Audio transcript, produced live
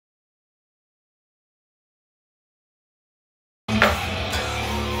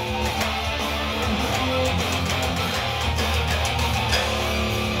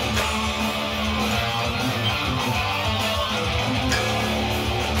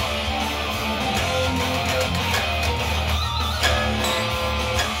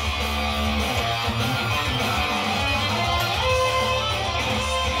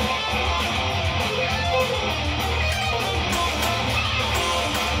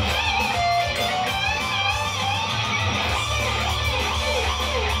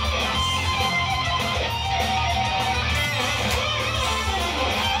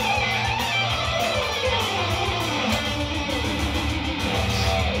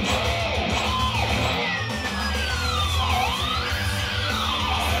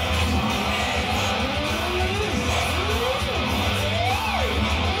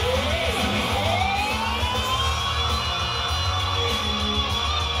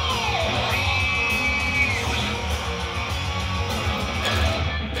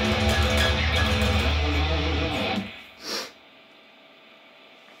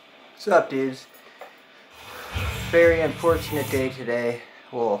What's up, dudes? Very unfortunate day today.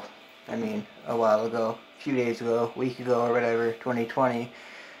 Well, I mean, a while ago, a few days ago, a week ago or whatever, 2020.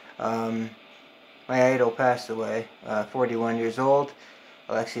 My idol passed away, 41 years old.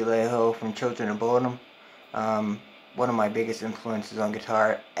 Alexi Laiho from Children of Bodom. One of my biggest influences on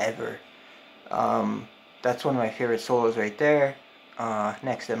guitar ever. That's one of my favorite solos right there,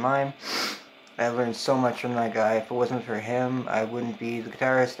 next to mine. I learned so much from that guy. If it wasn't for him, I wouldn't be the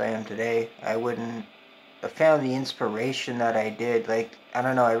guitarist I am today. I wouldn't have found the inspiration that I did. Like, I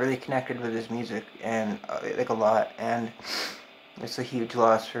don't know, I really connected with his music, and like a lot, and it's a huge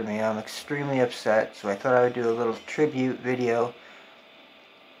loss for me. I'm extremely upset, so I thought I would do a little tribute video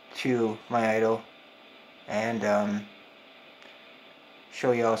to my idol, and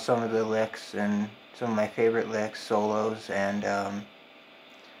show y'all some of the licks, and some of my favorite licks, solos, and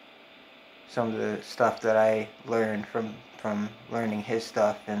some of the stuff that I learned from learning his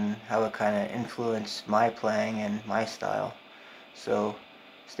stuff, and how it kind of influenced my playing and my style. So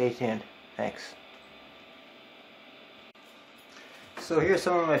stay tuned. Thanks. So here's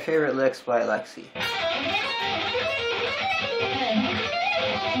some of my favorite licks by Alexi.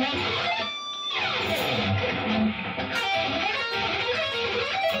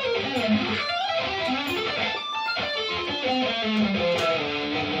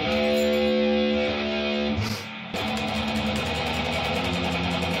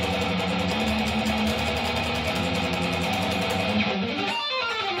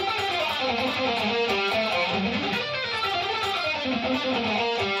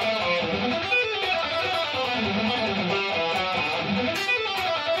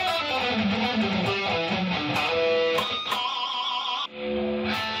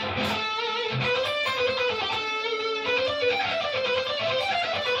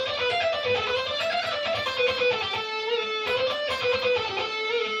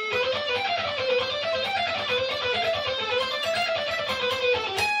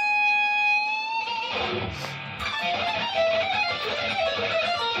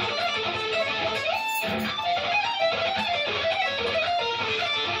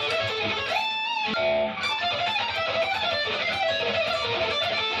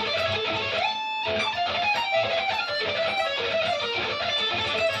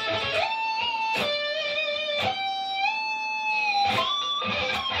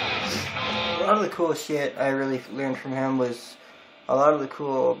 A lot of the cool shit I really learned from him was a lot of the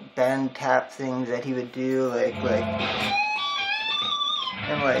cool bend tap things that he would do, like,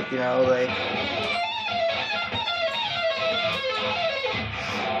 and like, you know, like,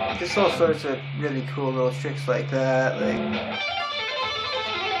 just all sorts of really cool little tricks like that, like.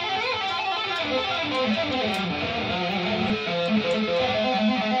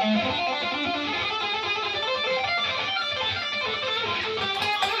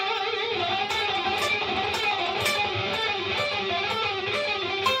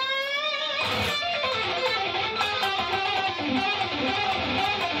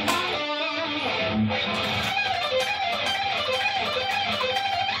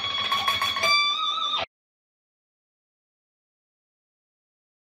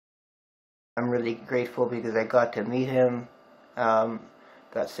 I'm really grateful because I got to meet him, got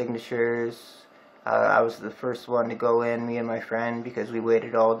signatures. I was the first one to go in, me and my friend, because we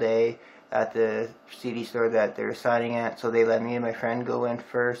waited all day at the CD store that they were signing at, so they let me and my friend go in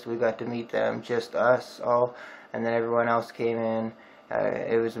first. We got to meet them, just us all, and then everyone else came in.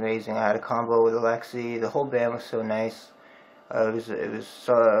 It was amazing. I had a combo with Alexi. The whole band was so nice. It was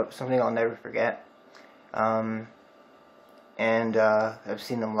something I'll never forget. And I've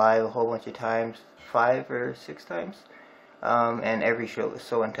seen them live a whole bunch of times, 5 or 6 times, and every show was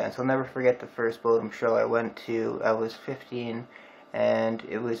so intense. I'll never forget the first Bodom show I went to. I was 15, and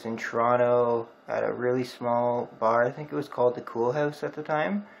it was in Toronto at a really small bar. I think it was called the Cool House at the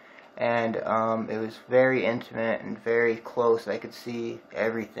time, and it was very intimate and very close. I could see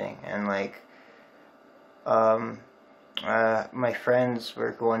everything, and like, my friends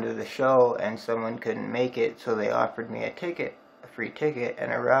were going to the show and someone couldn't make it, so they offered me a free ticket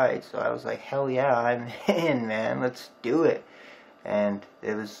and a ride. So I was like, hell yeah, I'm in, man, let's do it. And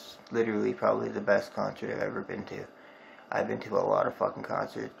it was literally probably the best concert I've ever been to. I've been to a lot of fucking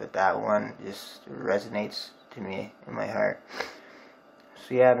concerts, but that one just resonates to me in my heart.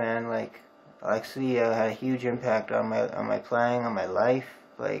 So yeah, man, like, Alexi had a huge impact on my playing, on my life.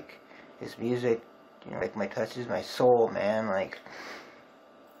 Like, his music, you know, like, my touches my soul, man. Like,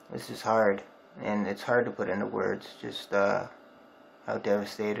 this is hard, and it's hard to put into words just how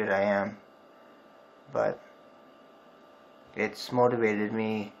devastated I am, but it's motivated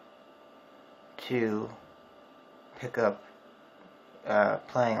me to pick up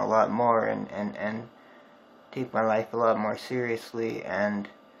playing a lot more and take my life a lot more seriously, and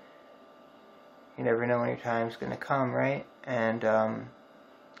you never know when your time's going to come, right? And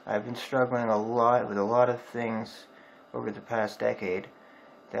I've been struggling a lot with a lot of things over the past decade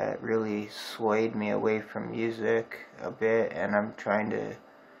that really swayed me away from music a bit, and I'm trying to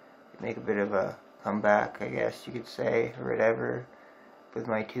make a bit of a comeback, I guess you could say, or whatever, with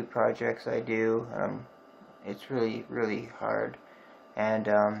my 2 projects I do. It's really, really hard, and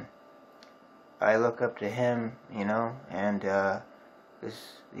I look up to him, you know, and I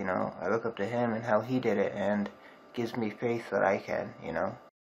look up to him and how he did it, and gives me faith that I can, you know.